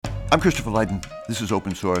I'm Christopher Lydon. This is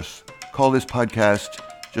Open Source. Call this podcast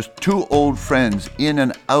just two old friends in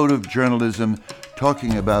and out of journalism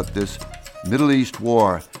talking about this Middle East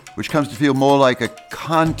war, which comes to feel more like a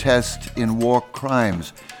contest in war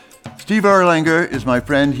crimes. Steve Erlanger is my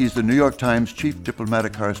friend. He's the New York Times chief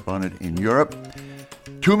diplomatic correspondent in Europe.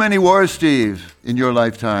 Too many wars, Steve, in your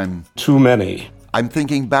lifetime. Too many. I'm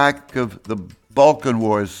thinking back of the Balkan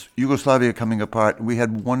Wars, Yugoslavia coming apart. We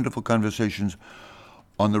had wonderful conversations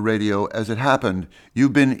on the radio as it happened.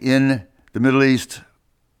 You've been in the Middle East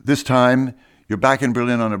this time. You're back in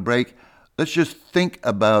Berlin on a break. Let's just think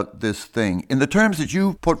about this thing. In the terms that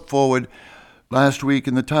you put forward last week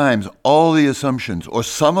in the Times, all the assumptions, or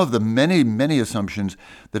some of the many, many assumptions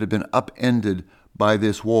that have been upended by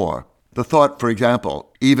this war. The thought, for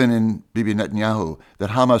example, even in Bibi Netanyahu,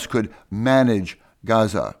 that Hamas could manage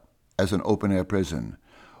Gaza as an open-air prison,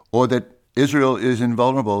 or that Israel is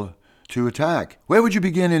invulnerable to attack. Where would you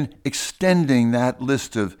begin in extending that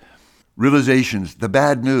list of realizations, the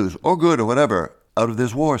bad news, or good, or whatever, out of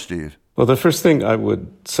this war, Steve? Well, the first thing I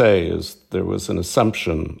would say is there was an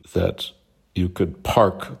assumption that you could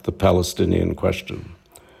park the Palestinian question,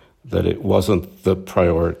 that it wasn't the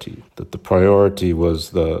priority, that the priority was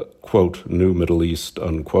the, quote, new Middle East,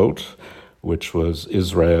 unquote, which was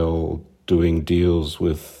Israel doing deals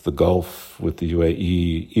with the Gulf, with the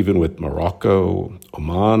UAE, even with Morocco,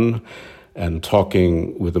 Oman, and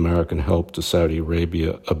talking with American help to Saudi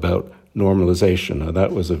Arabia about normalization. Now,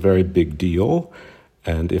 that was a very big deal,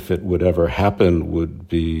 and if it would ever happen, would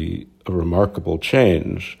be a remarkable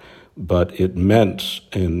change. But it meant,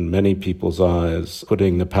 in many people's eyes,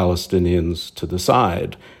 putting the Palestinians to the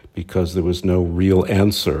side because there was no real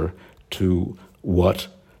answer to what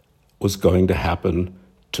was going to happen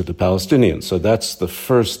to the Palestinians. So that's the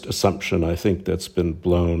first assumption, I think, that's been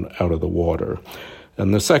blown out of the water.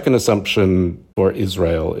 And the second assumption for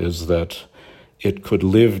Israel is that it could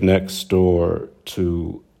live next door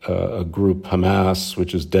to a group, Hamas,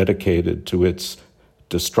 which is dedicated to its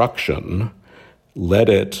destruction, let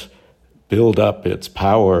it build up its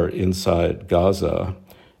power inside Gaza,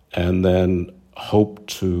 and then hope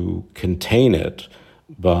to contain it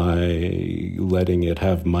by letting it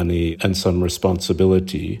have money and some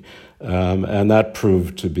responsibility. And that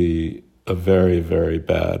proved to be a very, very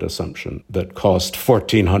bad assumption that cost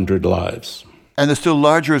 1,400 lives. And the still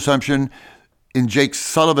larger assumption, in Jake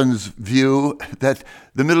Sullivan's view, that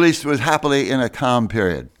the Middle East was happily in a calm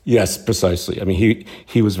period. Yes, precisely. I mean,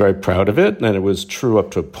 he was very proud of it, and it was true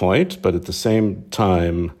up to a point, but at the same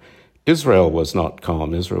time, Israel was not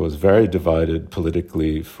calm. Israel was very divided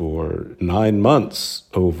politically for 9 months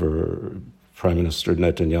over Prime Minister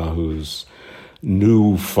Netanyahu's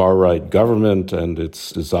new far-right government and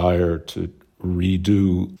its desire to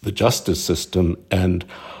redo the justice system and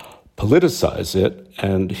politicize it.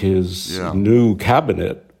 And his new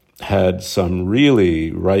cabinet had some really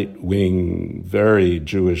right-wing, very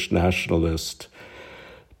Jewish nationalist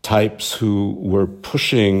types who were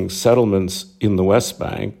pushing settlements in the West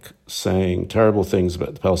Bank, saying terrible things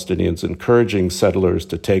about the Palestinians, encouraging settlers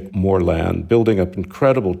to take more land, building up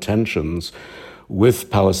incredible tensions with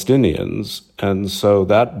Palestinians. And so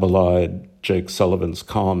that belied Jake Sullivan's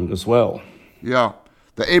calm as well. Yeah.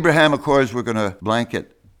 The Abraham Accords were going to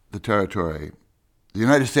blanket the territory. The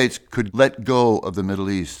United States could let go of the Middle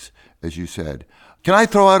East, as you said. Can I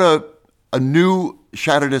throw out a new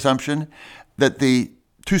shattered assumption that the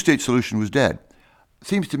two-state solution was dead? It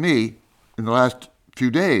seems to me, in the last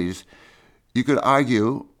few days, you could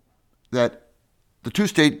argue that the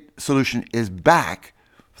two-state solution is back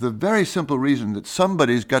for the very simple reason that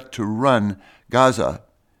somebody's got to run Gaza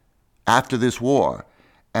after this war,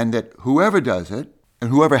 and that whoever does it,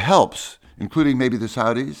 and whoever helps, including maybe the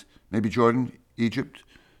Saudis, maybe Jordan, Egypt,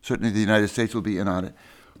 certainly the United States will be in on it,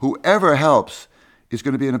 whoever helps is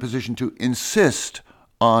going to be in a position to insist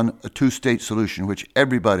on a two-state solution, which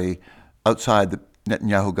everybody outside the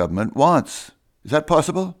Netanyahu government wants. Is that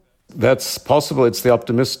possible? That's possible. It's the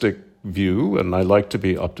optimistic view, and I like to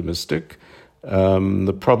be optimistic.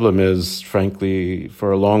 The problem is, frankly,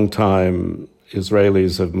 for a long time,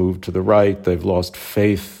 Israelis have moved to the right. They've lost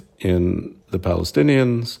faith in the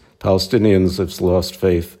Palestinians. Palestinians have lost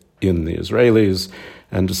faith in the Israelis.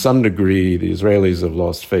 And to some degree, the Israelis have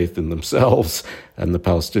lost faith in themselves, and the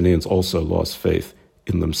Palestinians also lost faith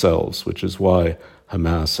in themselves, which is why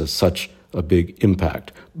Hamas has such a big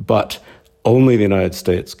impact. But only the United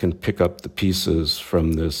States can pick up the pieces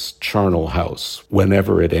from this charnel house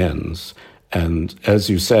whenever it ends. And as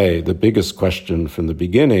you say, the biggest question from the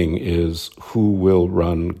beginning is who will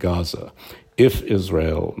run Gaza? If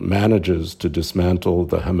Israel manages to dismantle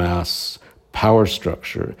the Hamas power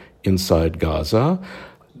structure inside Gaza,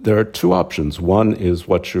 There are two options. One is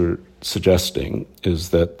what you're suggesting, is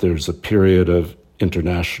that there's a period of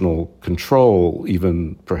international control,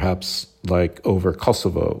 even perhaps like over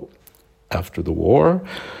Kosovo after the war,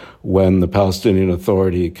 when the Palestinian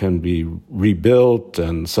Authority can be rebuilt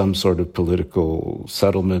and some sort of political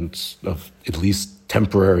settlement of at least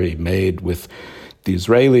temporary made with the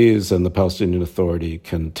Israelis, and the Palestinian Authority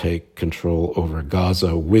can take control over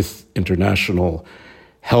Gaza with international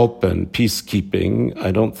help and peacekeeping.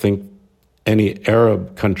 I don't think any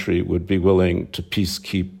Arab country would be willing to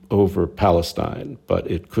peacekeep over Palestine, but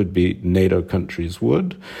it could be NATO countries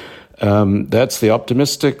would. That's the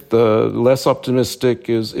optimistic. The less optimistic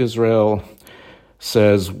is Israel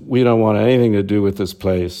says, we don't want anything to do with this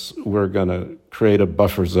place. We're going to create a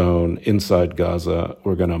buffer zone inside Gaza.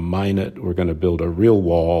 We're going to mine it. We're going to build a real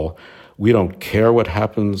wall. We don't care what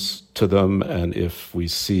happens to them. And if we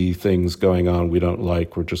see things going on we don't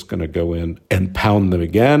like, we're just going to go in and pound them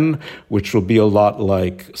again, which will be a lot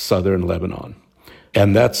like southern Lebanon.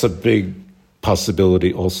 And that's a big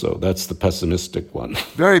possibility also. That's the pessimistic one.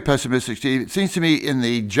 Very pessimistic, Steve. It seems to me in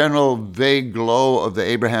the general vague glow of the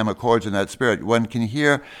Abraham Accords in that spirit, one can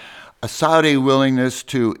hear a Saudi willingness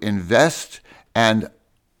to invest and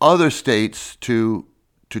other states to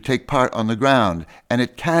take part on the ground. And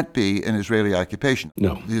it can't be an Israeli occupation.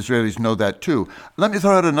 No. The Israelis know that too. Let me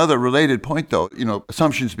throw out another related point, though,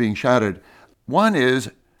 assumptions being shattered. One is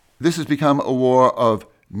this has become a war of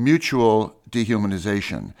mutual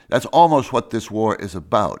dehumanization. That's almost what this war is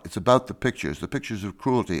about. It's about the pictures of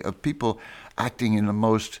cruelty, of people acting in the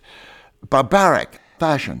most barbaric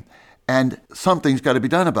fashion. And something's got to be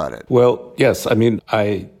done about it. Well, yes. I mean,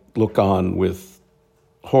 I look on with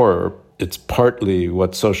horror. It's partly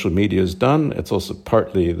what social media has done. It's also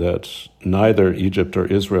partly that neither Egypt or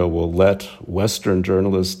Israel will let Western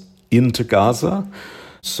journalists into Gaza.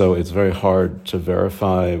 So it's very hard to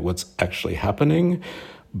verify what's actually happening.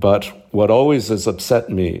 But what always has upset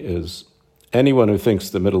me is anyone who thinks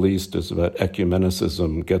the Middle East is about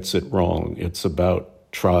ecumenicism gets it wrong. It's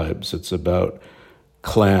about tribes. It's about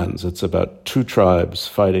clans. It's about two tribes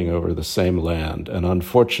fighting over the same land. And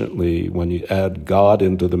unfortunately, when you add God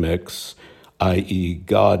into the mix, i.e.,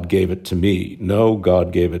 God gave it to me, no,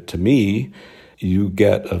 God gave it to me, you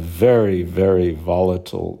get a very, very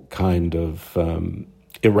volatile kind of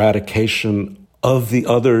eradication of the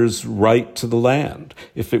other's right to the land.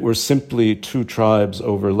 If it were simply two tribes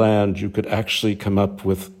over land, you could actually come up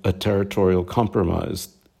with a territorial compromise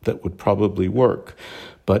that would probably work.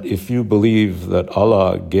 But if you believe that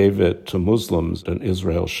Allah gave it to Muslims and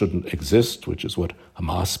Israel shouldn't exist, which is what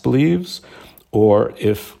Hamas believes, or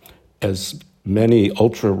if, as many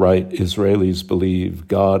ultra-right Israelis believe,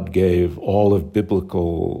 God gave all of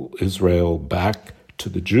biblical Israel back to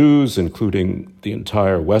the Jews, including the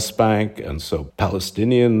entire West Bank, and so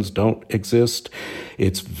Palestinians don't exist,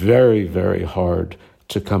 it's very, very hard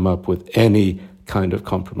to come up with any kind of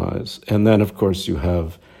compromise. And then, of course, you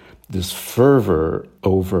have this fervor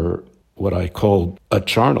over what I call a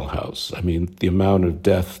charnel house. I mean, the amount of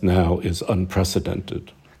death now is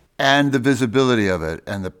unprecedented. And the visibility of it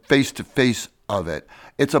and the face-to-face of it.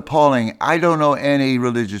 It's appalling. I don't know any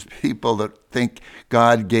religious people that think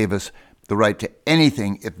God gave us the right to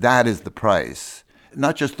anything if that is the price.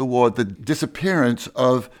 Not just the war, the disappearance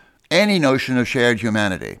of any notion of shared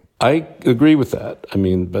humanity. I agree with that. I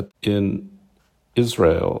mean, but in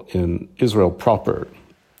Israel proper,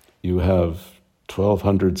 you have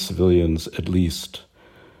 1,200 civilians at least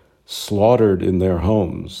slaughtered in their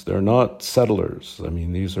homes. They're not settlers. I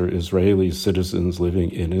mean, these are Israeli citizens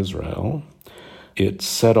living in Israel. It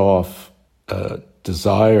set off a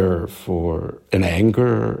desire for an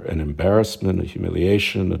anger, an embarrassment, a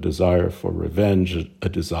humiliation, a desire for revenge, a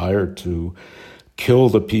desire to kill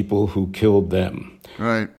the people who killed them.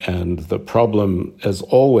 Right. And the problem, as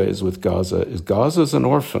always with Gaza, is Gaza's an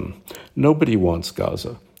orphan. Nobody wants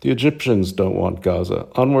Gaza. The Egyptians don't want Gaza.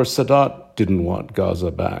 Anwar Sadat didn't want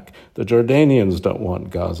Gaza back. The Jordanians don't want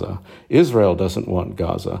Gaza. Israel doesn't want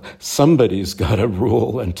Gaza. Somebody's got to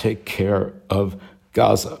rule and take care of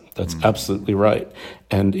Gaza. That's absolutely right.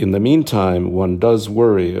 And in the meantime, one does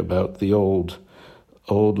worry about the old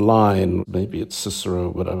line, maybe it's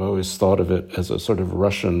Cicero, but I've always thought of it as a sort of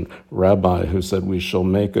Russian rabbi who said, we shall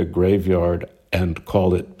make a graveyard and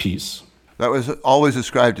call it peace. That was always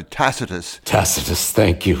ascribed to Tacitus. Tacitus,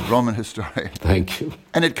 thank you. Roman historian. Thank you.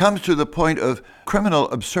 And it comes to the point of criminal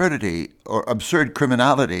absurdity or absurd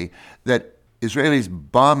criminality that Israelis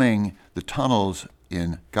bombing the tunnels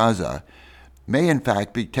in Gaza may in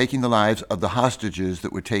fact be taking the lives of the hostages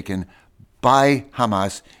that were taken by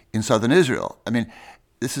Hamas in southern Israel. I mean,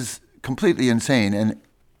 this is completely insane. And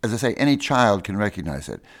As I say, any child can recognize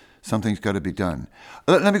it. Something's got to be done.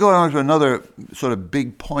 Let me go on to another sort of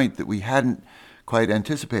big point that we hadn't quite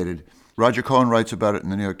anticipated. Roger Cohen writes about it in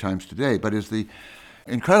the New York Times today, but is the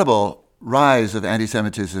incredible rise of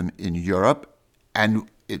anti-Semitism in Europe, and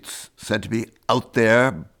it's said to be out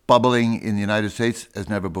there, bubbling in the United States as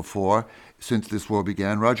never before since this war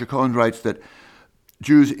began. Roger Cohen writes that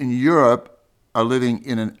Jews in Europe are living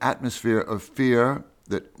in an atmosphere of fear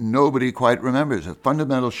that nobody quite remembers, a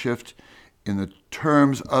fundamental shift in the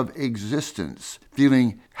terms of existence,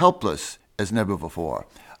 feeling helpless as never before.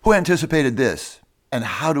 Who anticipated this? And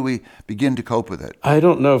how do we begin to cope with it? I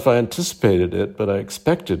don't know if I anticipated it, but I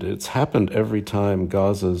expected it. It's happened every time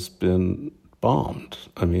Gaza's been bombed.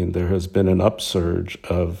 I mean, there has been an upsurge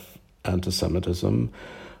of anti-Semitism.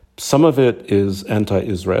 Some of it is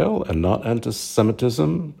anti-Israel and not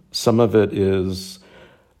anti-Semitism. Some of it is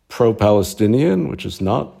pro-Palestinian, which is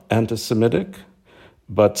not anti-Semitic.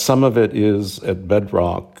 But some of it is, at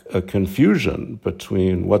bedrock, a confusion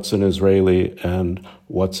between what's an Israeli and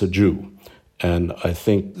what's a Jew. And I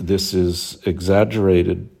think this is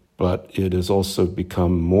exaggerated, but it has also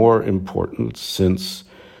become more important since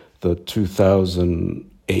the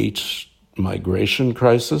 2008 migration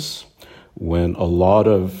crisis, when a lot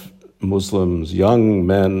of Muslims, young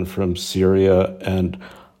men from Syria and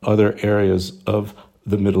other areas of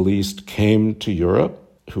the Middle East came to Europe,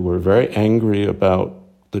 who were very angry about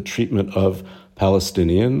the treatment of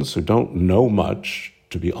Palestinians who don't know much,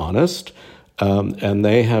 to be honest, and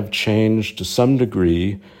they have changed to some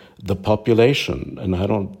degree the population. And I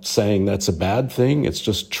don't saying that's a bad thing, it's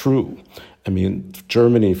just true. I mean,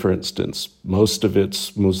 Germany, for instance, most of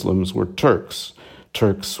its Muslims were Turks.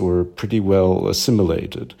 Turks were pretty well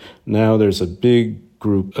assimilated. Now there's a big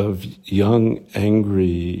group of young,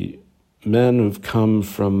 angry men who've come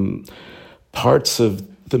from parts of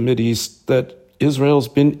the Mideast that Israel's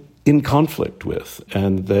been in conflict with,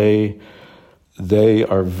 and they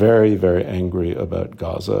are very, very angry about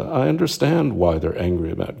Gaza. I understand why they're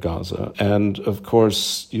angry about Gaza. And of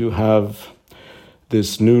course, you have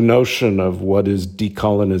this new notion of what is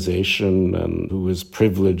decolonization and who is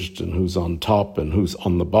privileged and who's on top and who's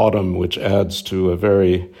on the bottom, which adds to a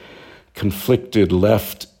very conflicted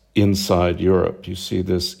left inside Europe. You see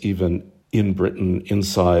this even in Britain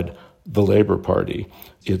inside the Labour Party.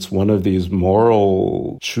 It's one of these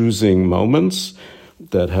moral choosing moments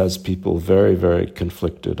that has people very, very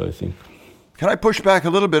conflicted, I think. Can I push back a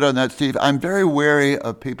little bit on that, Steve? I'm very wary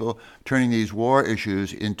of people turning these war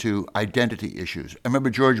issues into identity issues. I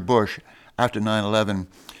remember George Bush, after 9/11,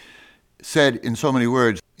 said in so many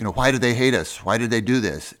words, why did they hate us? Why did they do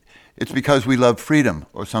this? It's because we love freedom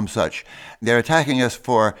or some such. They're attacking us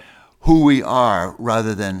for who we are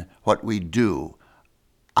rather than what we do.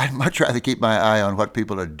 I'd much rather keep my eye on what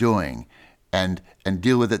people are doing and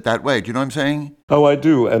deal with it that way. Do you know what I'm saying? Oh, I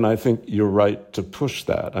do, and I think you're right to push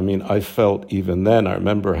that. I mean, I felt even then, I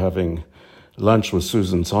remember having lunch with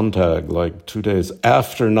Susan Sontag like 2 days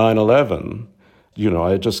after 9/11.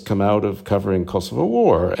 I had just come out of covering Kosovo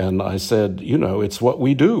War, and I said, it's what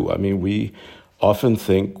we do. I mean, we often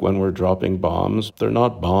think when we're dropping bombs, they're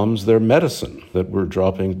not bombs, they're medicine, that we're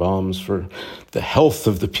dropping bombs for the health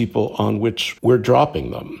of the people on which we're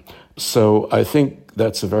dropping them. So I think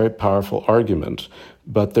that's a very powerful argument.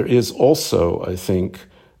 But there is also, I think,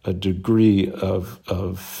 a degree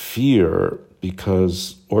of fear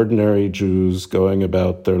because ordinary Jews going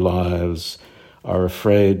about their lives are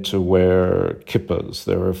afraid to wear kippahs.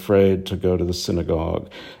 They're afraid to go to the synagogue.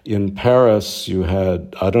 In Paris, you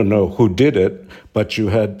had, I don't know who did it, but you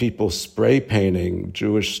had people spray painting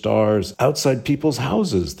Jewish stars outside people's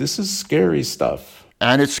houses. This is scary stuff.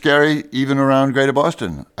 And it's scary even around Greater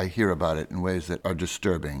Boston. I hear about it in ways that are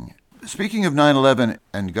disturbing. Speaking of 9/11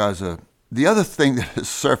 and Gaza, the other thing that has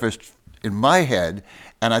surfaced in my head,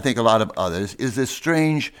 and I think a lot of others, is this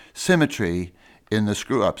strange symmetry in the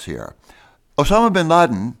screw-ups here. Osama bin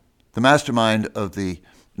Laden, the mastermind of the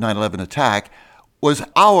 9/11 attack, was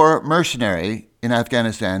our mercenary in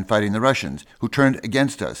Afghanistan fighting the Russians, who turned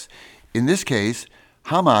against us. In this case,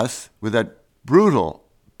 Hamas, with that brutal,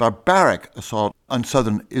 barbaric assault on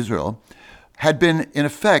southern Israel, had been, in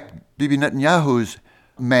effect, Bibi Netanyahu's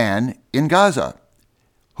man in Gaza,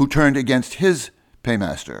 who turned against his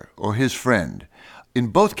paymaster or his friend. In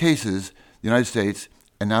both cases, the United States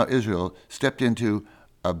and now Israel stepped into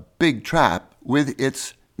a big trap with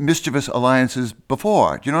its mischievous alliances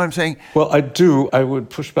before. Do you know what I'm saying? Well, I do. I would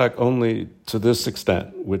push back only to this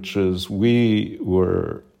extent, which is we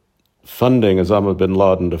were funding Osama bin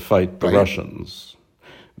Laden to fight the Russians.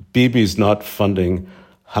 Bibi's not funding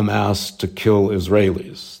Hamas to kill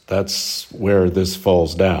Israelis. That's where this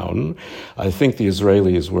falls down. I think the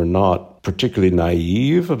Israelis were not particularly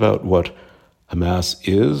naive about what Hamas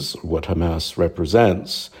is, what Hamas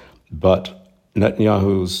represents, but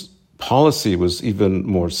Netanyahu's policy was even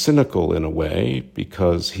more cynical in a way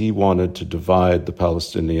because he wanted to divide the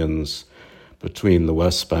Palestinians between the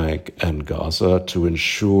West Bank and Gaza to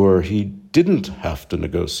ensure he didn't have to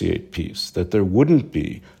negotiate peace, that there wouldn't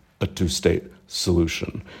be a two-state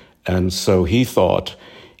solution. And so he thought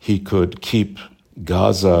he could keep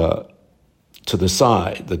Gaza to the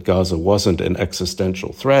side, that Gaza wasn't an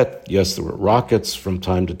existential threat. Yes, there were rockets from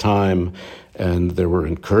time to time, and there were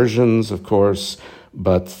incursions, of course,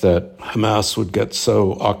 but that Hamas would get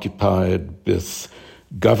so occupied with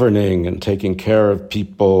governing and taking care of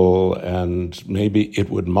people, and maybe it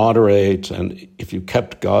would moderate. And if you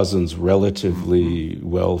kept Gazans relatively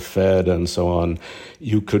well-fed and so on,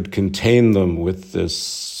 you could contain them with this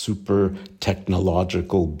super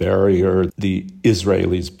technological barrier the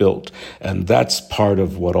Israelis built. And that's part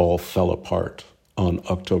of what all fell apart on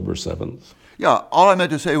October 7th. Yeah, all I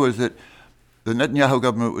meant to say was that the Netanyahu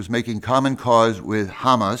government was making common cause with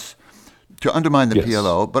Hamas to undermine the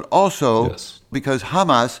PLO, but also because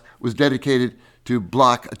Hamas was dedicated to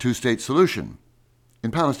block a two-state solution in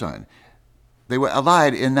Palestine. They were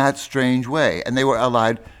allied in that strange way, and they were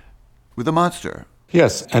allied with a monster.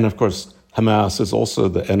 Yes, and of course, Hamas is also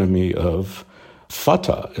the enemy of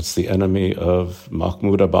Fatah. It's the enemy of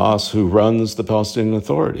Mahmoud Abbas, who runs the Palestinian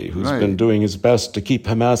Authority, who's been doing his best to keep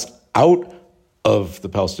Hamas out of the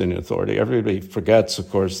Palestinian Authority. Everybody forgets, of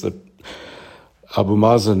course, that Abu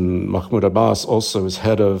Mazen, Mahmoud Abbas, also is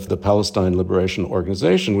head of the Palestine Liberation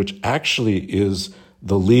Organization, which actually is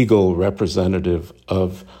the legal representative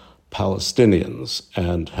of Palestinians,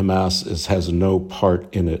 and Hamas has no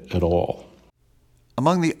part in it at all.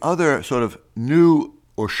 Among the other sort of new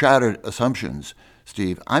or shattered assumptions,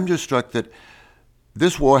 Steve, I'm just struck that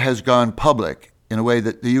this war has gone public in a way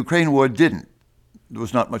that the Ukraine war didn't. There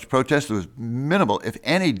was not much protest. There was minimal, if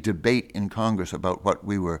any, debate in Congress about what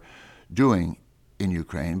we were doing in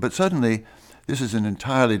Ukraine. But suddenly, this is an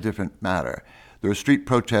entirely different matter. There are street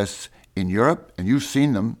protests in Europe, and you've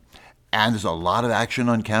seen them, and there's a lot of action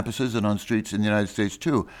on campuses and on streets in the United States,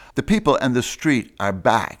 too. The people and the street are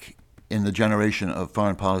back in the generation of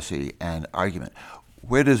foreign policy and argument.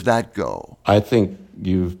 Where does that go? I think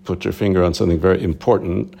you've put your finger on something very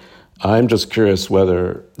important. I'm just curious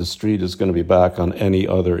whether the street is going to be back on any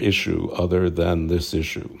other issue other than this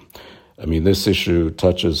issue. I mean, this issue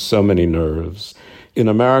touches so many nerves. In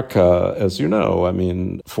America, as you know, I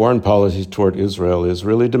mean, foreign policy toward Israel is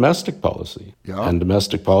really domestic policy. Yeah. And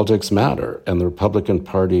domestic politics matter. And the Republican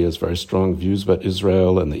Party has very strong views about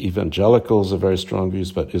Israel, and the evangelicals have very strong views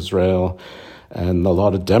about Israel. And a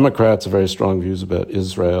lot of Democrats have very strong views about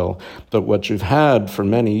Israel. But what you've had for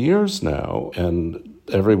many years now, and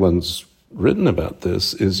everyone's written about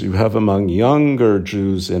this, is you have among younger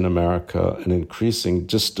Jews in America an increasing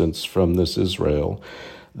distance from this Israel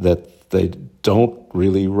that they don't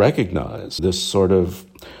really recognize. This sort of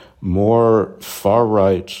more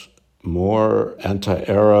far-right, more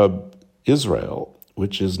anti-Arab Israel,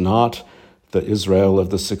 which is not the Israel of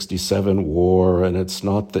the 67 war, and it's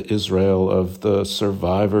not the Israel of the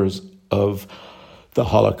survivors of the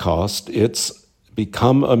Holocaust. It's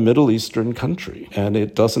become a Middle Eastern country, and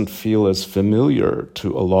it doesn't feel as familiar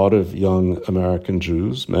to a lot of young American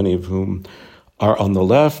Jews, many of whom are on the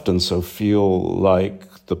left and so feel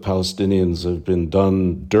like the Palestinians have been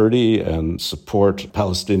done dirty and support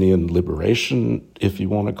Palestinian liberation, if you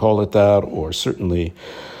want to call it that, or certainly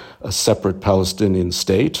a separate Palestinian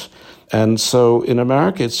state. And so in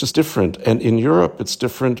America, it's just different. And in Europe, it's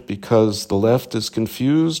different because the left is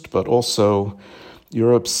confused, but also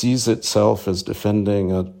Europe sees itself as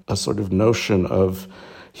defending a sort of notion of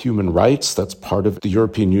human rights. That's part of the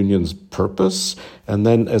European Union's purpose. And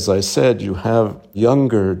then, as I said, you have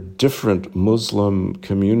younger, different Muslim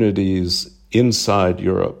communities inside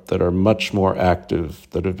Europe that are much more active,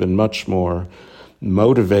 that have been much more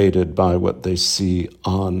motivated by what they see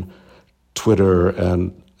on Twitter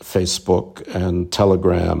and Facebook and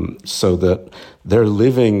Telegram, so that they're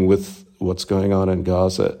living with what's going on in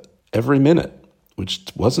Gaza every minute, which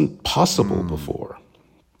wasn't possible before.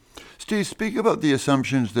 Steve, speak about the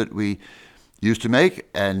assumptions that we used to make,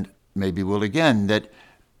 and maybe will again, that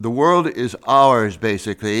the world is ours,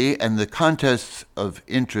 basically, and the contests of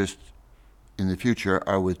interest in the future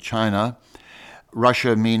are with China.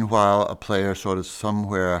 Russia, meanwhile, a player sort of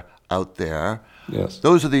somewhere out there. Yes.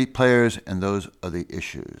 Those are the players and those are the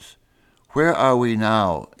issues. Where are we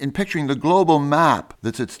now in picturing the global map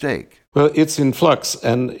that's at stake? Well, it's in flux,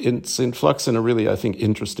 and it's in flux in a really, I think,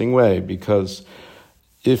 interesting way, because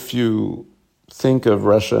if you think of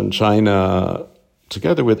Russia and China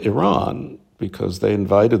together with Iran, because they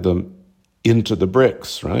invited them into the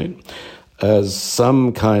BRICS, right, as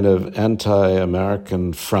some kind of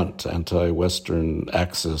anti-American front, anti-Western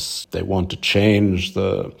axis. They want to change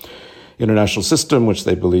the international system, which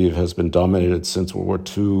they believe has been dominated since World War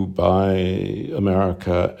II by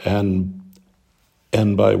America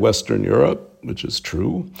and by Western Europe, which is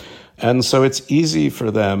true. And so it's easy for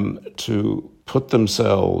them to put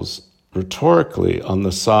themselves rhetorically on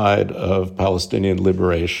the side of Palestinian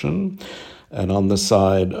liberation and on the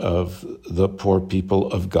side of the poor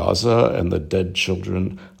people of Gaza and the dead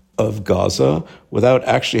children of Gaza without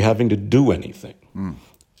actually having to do anything.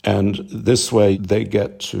 And this way they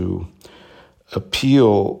get to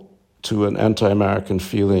appeal to an anti-American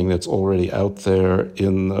feeling that's already out there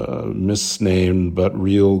in the misnamed but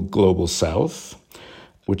real global South,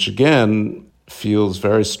 which again feels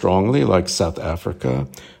very strongly like South Africa,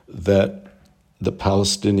 that the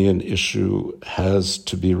Palestinian issue has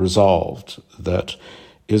to be resolved, that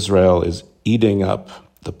Israel is eating up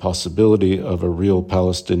the possibility of a real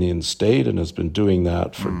Palestinian state and has been doing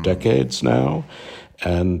that for decades now,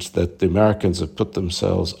 and that the Americans have put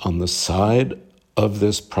themselves on the side of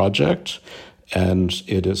this project, and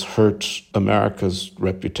it has hurt America's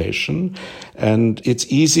reputation. And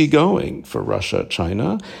it's easygoing for Russia,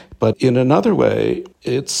 China, but in another way,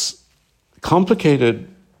 it's complicated,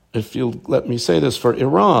 if you'll let me say this, for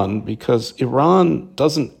Iran, because Iran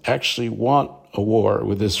doesn't actually want a war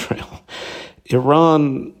with Israel.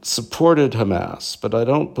 Iran supported Hamas, but I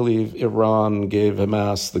don't believe Iran gave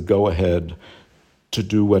Hamas the go-ahead to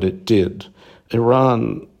do what it did.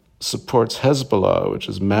 Iran supports Hezbollah, which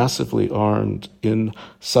is massively armed in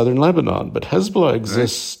southern Lebanon. But Hezbollah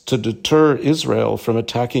exists to deter Israel from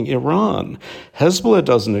attacking Iran. Hezbollah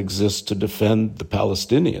doesn't exist to defend the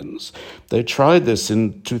Palestinians. They tried this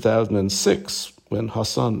in 2006 when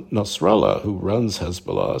Hassan Nasrallah, who runs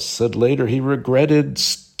Hezbollah, said later he regretted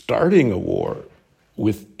starting a war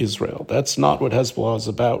with Israel. That's not what Hezbollah is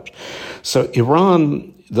about. So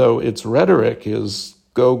Iran, though its rhetoric is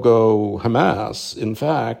go Hamas, in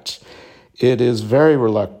fact, it is very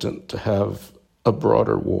reluctant to have a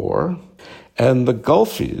broader war. And the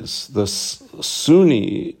Gulfies, the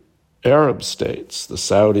Sunni Arab states, the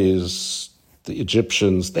Saudis, the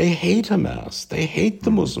Egyptians, they hate Hamas. They hate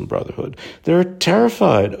the Muslim Brotherhood. They're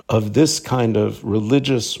terrified of this kind of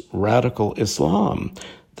religious radical Islam.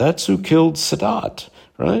 That's who killed Sadat,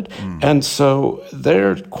 right? And so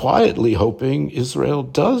they're quietly hoping Israel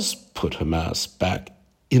does put Hamas back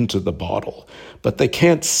into the bottle. But they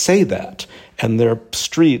can't say that. And their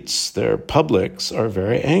streets, their publics are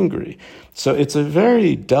very angry. So it's a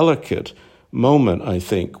very delicate moment, I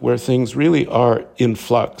think, where things really are in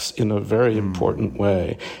flux in a very important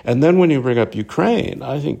way. And then when you bring up Ukraine,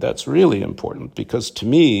 I think that's really important because to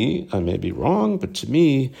me, I may be wrong, but to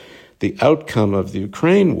me, the outcome of the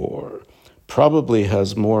Ukraine war probably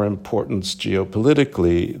has more importance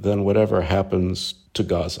geopolitically than whatever happens to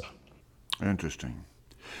Gaza. Interesting.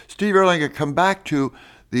 Steve Erlanger, come back to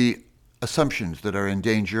the assumptions that are in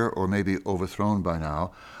danger or maybe overthrown by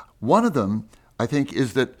now. One of them, I think,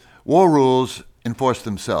 is that war rules enforce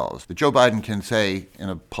themselves. That Joe Biden can say in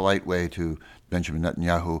a polite way to Benjamin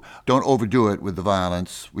Netanyahu, don't overdo it with the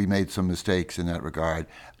violence. We made some mistakes in that regard.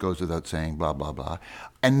 It goes without saying, blah, blah, blah.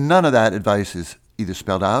 And none of that advice is either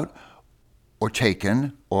spelled out or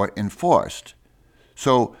taken or enforced.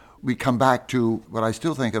 So we come back to what I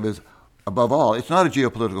still think of as, above all, it's not a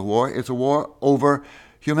geopolitical war. It's a war over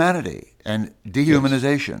humanity and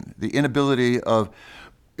dehumanization, yes. The inability of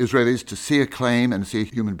Israelis to see a claim and see a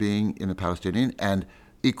human being in a Palestinian, and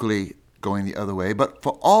equally going the other way. But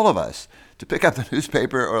for all of us to pick up the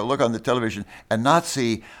newspaper or look on the television and not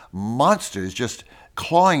see monsters just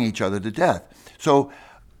clawing each other to death. So,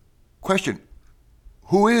 question,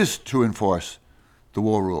 who is to enforce the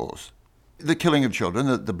war rules? The killing of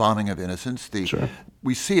children, the bombing of innocents, Sure.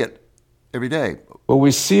 We see it every day. Well,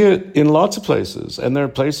 we see it in lots of places, and there are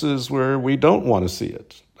places where we don't want to see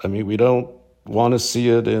it. I mean, we don't want to see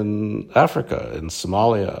it in Africa, in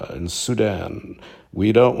Somalia, in Sudan.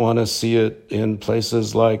 We don't want to see it in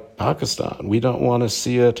places like Pakistan. We don't want to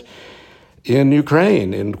see it in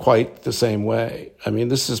Ukraine in quite the same way. I mean,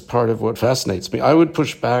 this is part of what fascinates me. I would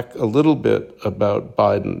push back a little bit about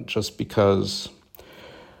Biden just because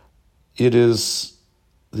it is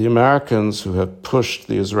the Americans who have pushed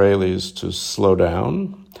the Israelis to slow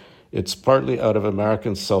down. It's partly out of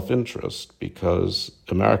American self-interest because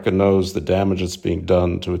America knows the damage that's being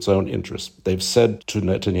done to its own interests. They've said to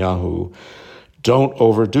Netanyahu, don't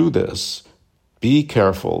overdo this. Be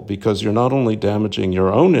careful because you're not only damaging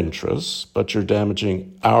your own interests, but you're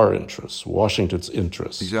damaging our interests, Washington's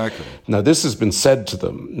interests. Exactly. Now, this has been said to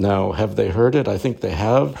them. Now, have they heard it? I think they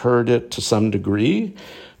have heard it to some degree,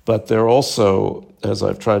 but they're also, as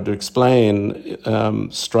I've tried to explain,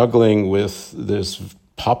 struggling with this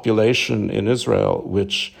population in Israel,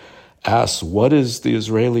 which asks, what is the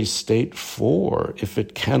Israeli state for if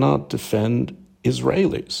it cannot defend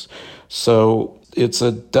Israelis? So it's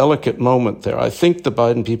a delicate moment there. I think the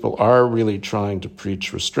Biden people are really trying to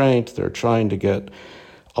preach restraint. They're trying to get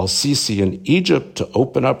al-Sisi in Egypt to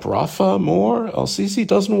open up Rafah more. Al-Sisi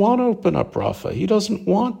doesn't want to open up Rafah. He doesn't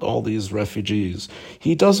want all these refugees.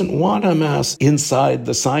 He doesn't want Hamas inside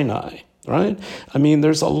the Sinai, right? I mean,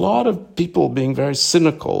 there's a lot of people being very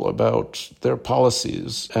cynical about their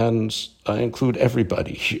policies, and I include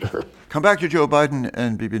everybody here. Come back to Joe Biden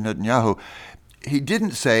and Bibi Netanyahu. He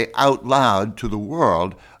didn't say out loud to the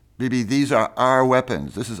world, Bibi, these are our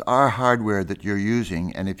weapons. This is our hardware that you're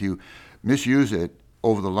using, and if you misuse it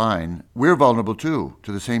over the line, we're vulnerable too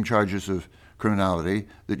to the same charges of criminality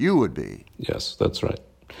that you would be. Yes, that's right.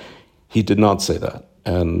 He did not say that.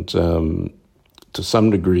 And to some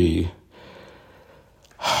degree,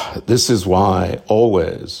 this is why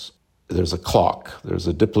always there's a clock, there's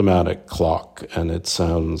a diplomatic clock, and it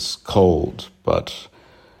sounds cold, but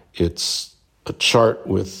it's a chart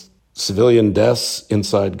with civilian deaths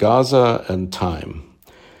inside Gaza and time.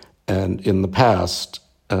 And in the past,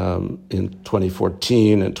 in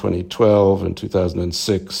 2014 and 2012 and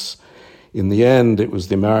 2006, in the end, it was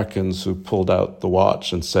the Americans who pulled out the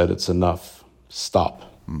watch and said, it's enough, stop,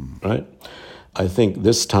 right? I think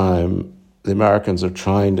this time, the Americans are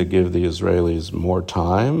trying to give the Israelis more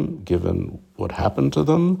time, given what happened to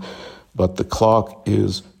them, but the clock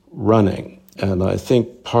is running. And I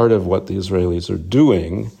think part of what the Israelis are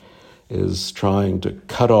doing is trying to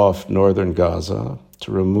cut off northern Gaza,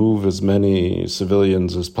 to remove as many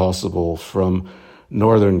civilians as possible from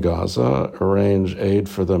northern Gaza, arrange aid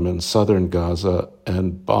for them in southern Gaza,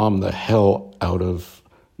 and bomb the hell out of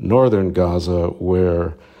northern Gaza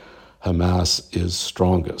where Hamas is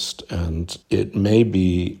strongest. And it may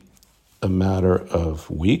be a matter of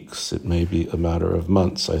weeks, it may be a matter of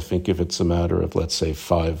months. I think if it's a matter of, let's say,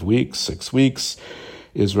 5 weeks, 6 weeks,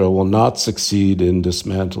 Israel will not succeed in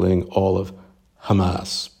dismantling all of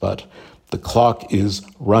Hamas. But the clock is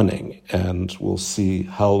running, and we'll see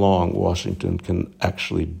how long Washington can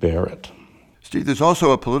actually bear it. Steve, there's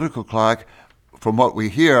also a political clock. From what we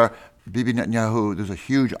hear, Bibi Netanyahu, there's a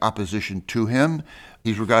huge opposition to him.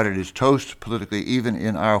 He's regarded as toast politically, even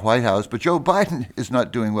in our White House. But Joe Biden is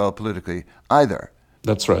not doing well politically either.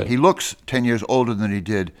 That's right. He looks 10 years older than he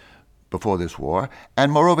did before this war.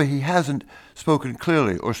 And moreover, he hasn't spoken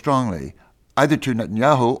clearly or strongly, either to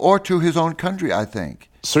Netanyahu or to his own country, I think.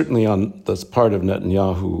 Certainly on the part of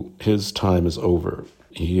Netanyahu, his time is over.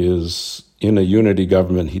 He is in a unity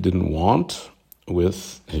government he didn't want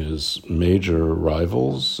with his major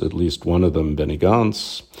rivals, at least one of them, Benny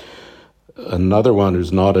Gantz. Another one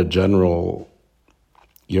who's not a general,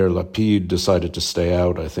 Yair Lapid, decided to stay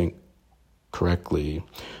out, I think, correctly.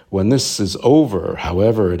 When this is over,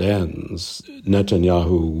 however it ends,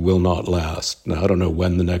 Netanyahu will not last. Now, I don't know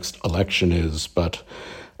when the next election is, but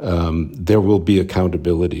there will be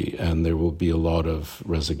accountability and there will be a lot of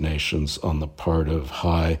resignations on the part of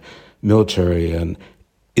high military and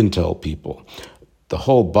intel people. The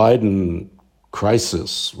whole Biden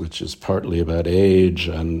crisis, which is partly about age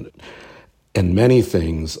and many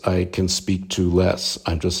things, I can speak to less.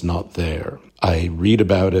 I'm just not there. I read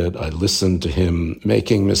about it. I listen to him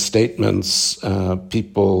making misstatements.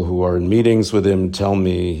 People who are in meetings with him tell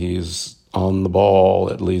me he's on the ball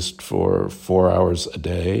at least for 4 hours a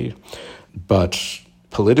day. But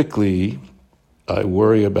politically, I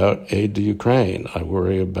worry about aid to Ukraine. I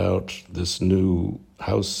worry about this new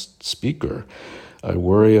House Speaker. I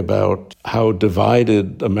worry about how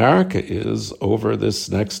divided America is over this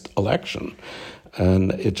next election.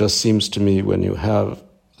 And it just seems to me when you have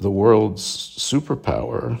the world's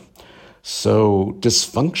superpower so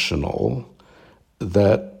dysfunctional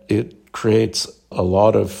that it creates a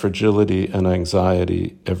lot of fragility and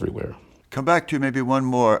anxiety everywhere. Come back to maybe one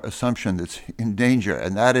more assumption that's in danger,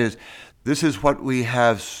 and that is this is what we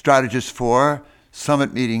have strategists for,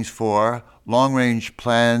 summit meetings for, long-range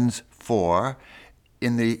plans for.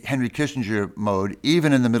 In the Henry Kissinger mode,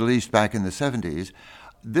 even in the Middle East back in the 70s,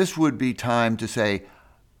 this would be time to say,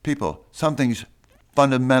 people, something's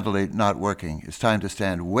fundamentally not working. It's time to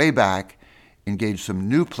stand way back engage some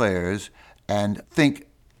new players and think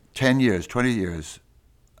 10 years, 20 years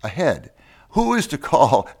ahead. Who is to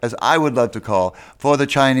call, as I would love to call, for the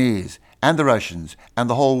Chinese and the Russians and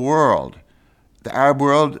the whole world, the Arab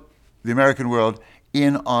world, the American world,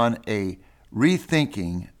 in on a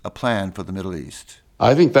rethinking a plan for the Middle East?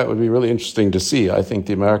 I think that would be really interesting to see. I think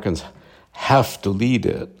the Americans have to lead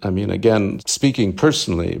it. I mean, again, speaking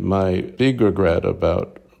personally, my big regret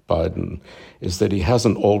about Biden is that he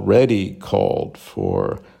hasn't already called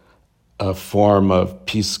for a form of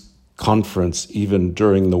peace conference, even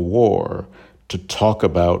during the war, to talk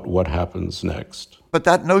about what happens next. But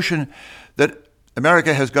that notion that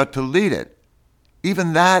America has got to lead it,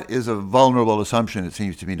 even that is a vulnerable assumption, it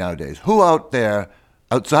seems to me nowadays. Who out there,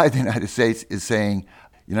 outside the United States, is saying,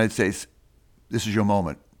 United States, this is your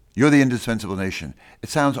moment. You're the indispensable nation. It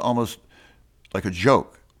sounds almost like a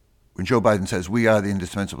joke when Joe Biden says, we are the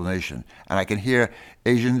indispensable nation. And I can hear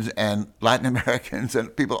Asians and Latin Americans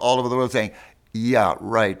and people all over the world saying, yeah,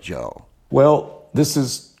 right, Joe. Well, this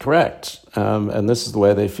is correct. And this is the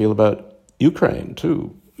way they feel about Ukraine,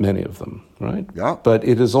 too, many of them, right? Yeah. But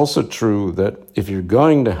it is also true that if you're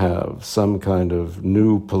going to have some kind of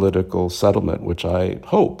new political settlement, which I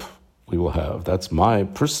hope we will have, that's my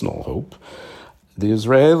personal hope, the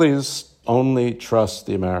Israelis only trust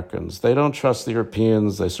the Americans. They don't trust the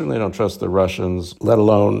Europeans. They certainly don't trust the Russians, let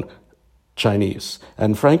alone Chinese.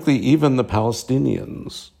 And frankly, even the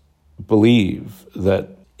Palestinians believe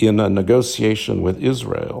that in a negotiation with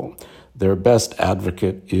Israel, their best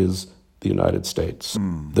advocate is the United States.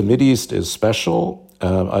 The Mideast is special.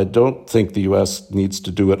 I don't think the U.S. needs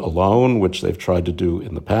to do it alone, which they've tried to do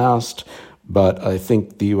in the past. But I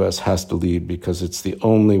think the U.S. has to lead because it's the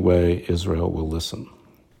only way Israel will listen.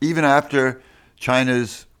 Even after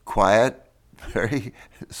China's quiet, very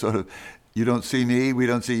sort of, you don't see me, we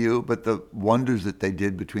don't see you, but the wonders that they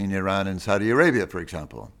did between Iran and Saudi Arabia, for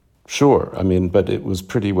example. Sure, I mean, but it was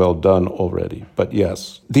pretty well done already. But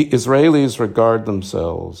yes, the Israelis regard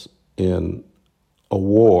themselves in a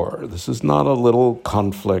war. This is not a little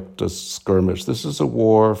conflict, a skirmish. This is a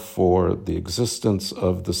war for the existence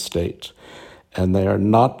of the state. And they are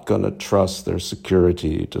not going to trust their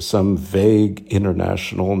security to some vague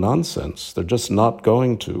international nonsense. They're just not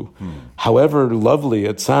going to. However lovely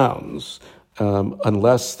it sounds,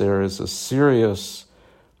 unless there is a serious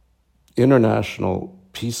international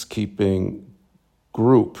peacekeeping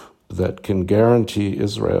group that can guarantee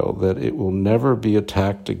Israel that it will never be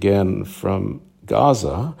attacked again from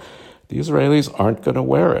Gaza, the Israelis aren't going to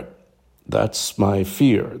wear it. That's my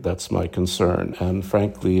fear. That's my concern. And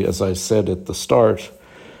frankly, as I said at the start,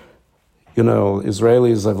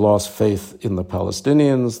 Israelis have lost faith in the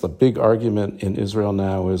Palestinians. The big argument in Israel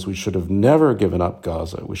now is we should have never given up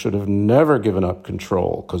Gaza. We should have never given up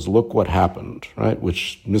control because look what happened, right?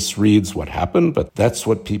 Which misreads what happened, but that's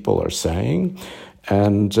what people are saying.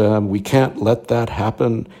 And we can't let that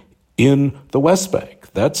happen in the West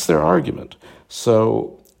Bank. That's their argument.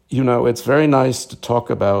 So, it's very nice to talk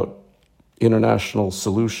about international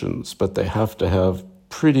solutions, but they have to have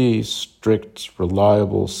pretty strict,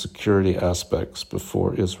 reliable security aspects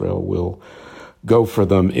before Israel will go for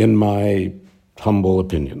them, in my humble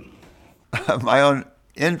opinion. My own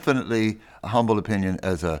infinitely humble opinion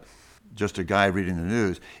as just a guy reading the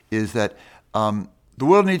news is that the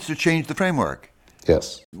world needs to change the framework.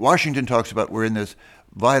 Yes. Washington talks about we're in this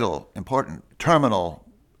vital, important, terminal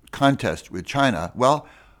contest with China. Well,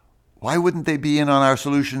 why wouldn't they be in on our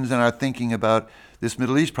solutions and our thinking about this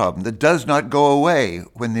Middle East problem that does not go away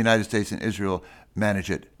when the United States and Israel manage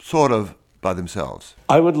it sort of by themselves?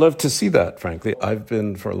 I would love to see that, frankly. I've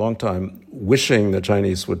been, for a long time, wishing the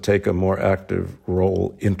Chinese would take a more active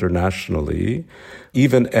role internationally,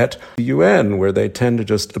 even at the UN, where they tend to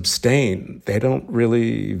just abstain. They don't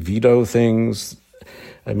really veto things.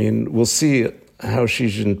 I mean, we'll see how Xi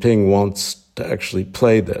Jinping wants to actually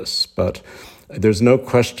play this, but there's no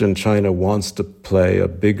question China wants to play a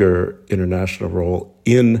bigger international role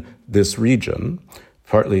in this region,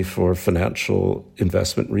 partly for financial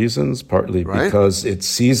investment reasons, partly because it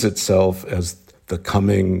sees itself as the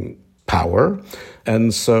coming power.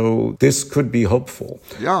 And so this could be hopeful.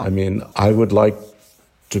 Yeah. I mean, I would like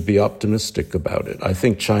to be optimistic about it. I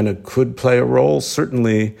think China could play a role.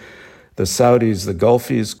 Certainly the Saudis, the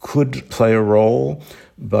Gulfies could play a role,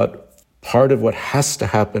 but part of what has to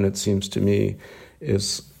happen, it seems to me,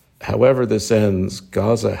 is however this ends,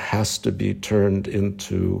 Gaza has to be turned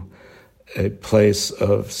into a place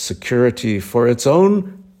of security for its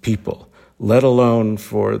own people, let alone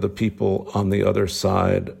for the people on the other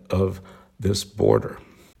side of this border.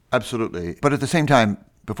 Absolutely. But at the same time,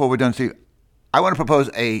 before we're done, Steve, I want to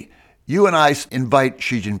propose a You and I invite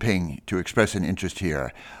Xi Jinping to express an interest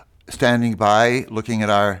here. Standing by, looking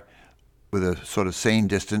at with a sort of sane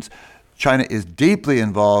distance, China is deeply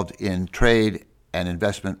involved in trade and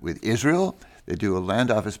investment with Israel. They do a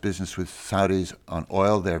land office business with Saudis on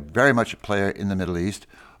oil. They're very much a player in the Middle East.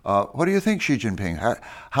 What do you think, Xi Jinping?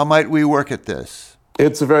 How might we work at this?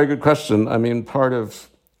 It's a very good question. I mean, part of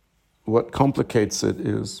what complicates it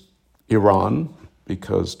is Iran,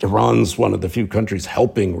 because Iran's one of the few countries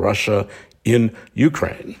helping Russia in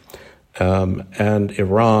Ukraine. And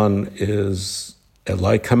Iran is,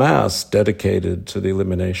 like Hamas, dedicated to the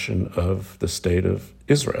elimination of the state of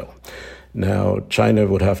Israel. Now, China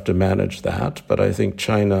would have to manage that, but I think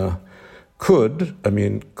China could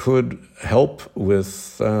help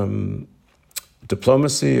with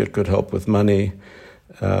diplomacy, it could help with money,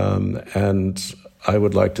 and I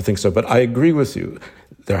would like to think so. But I agree with you.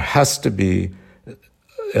 There has to be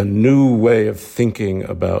a new way of thinking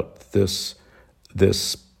about this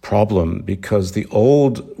problem, because the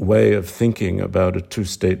old way of thinking about a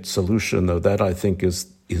two-state solution, though that I think is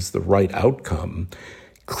the right outcome,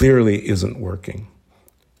 clearly isn't working.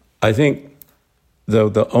 I think, though,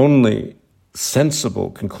 the only sensible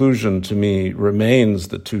conclusion to me remains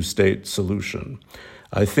the two-state solution.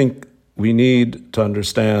 I think we need to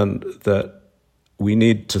understand that we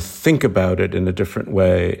need to think about it in a different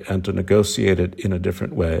way and to negotiate it in a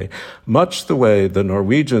different way, much the way the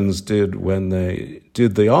Norwegians did when they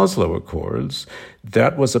did the Oslo Accords.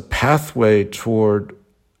 That was a pathway toward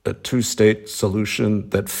a two-state solution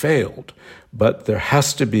that failed. But there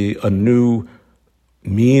has to be a new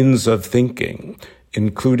means of thinking,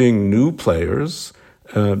 including new players,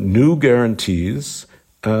 new guarantees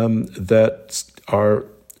that are,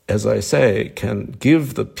 as I say, can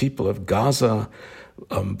give the people of Gaza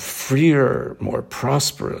freer, more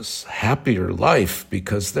prosperous, happier life,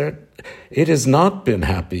 because it has not been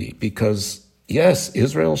happy, because yes,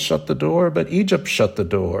 Israel shut the door, but Egypt shut the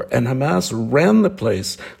door, and Hamas ran the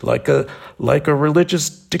place like a religious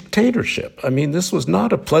dictatorship. I mean, this was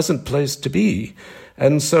not a pleasant place to be.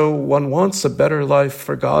 And so one wants a better life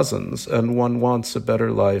for Gazans, and one wants a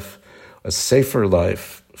better life, a safer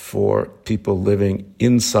life for people living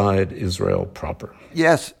inside Israel proper.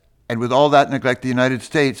 Yes, and with all that neglect, the United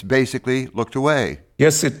States basically looked away.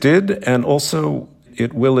 Yes, it did, and also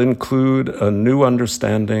it will include a new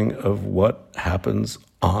understanding of what happens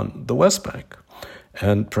on the West Bank,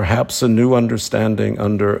 and perhaps a new understanding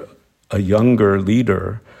under a younger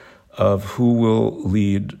leader of who will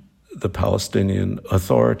lead the Palestinian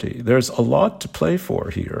Authority. There's a lot to play for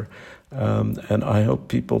here, and I hope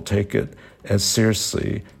people take it as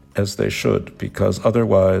seriously as they should, because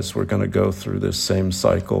otherwise we're going to go through this same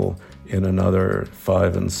cycle in another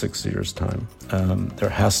 5 and 6 years' time. There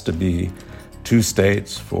has to be two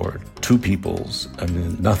states for two peoples. I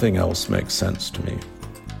mean, nothing else makes sense to me.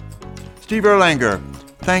 Steve Erlanger,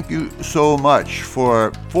 thank you so much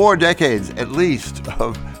for 4 decades at least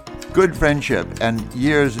of good friendship and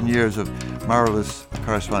years of marvelous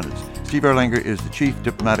correspondence. Steve Erlanger is the chief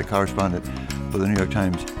diplomatic correspondent for the New York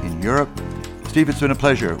Times in Europe. Steve, it's been a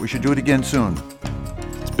pleasure. We should do it again soon.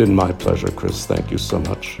 It's been my pleasure, Chris. Thank you so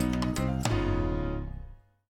much.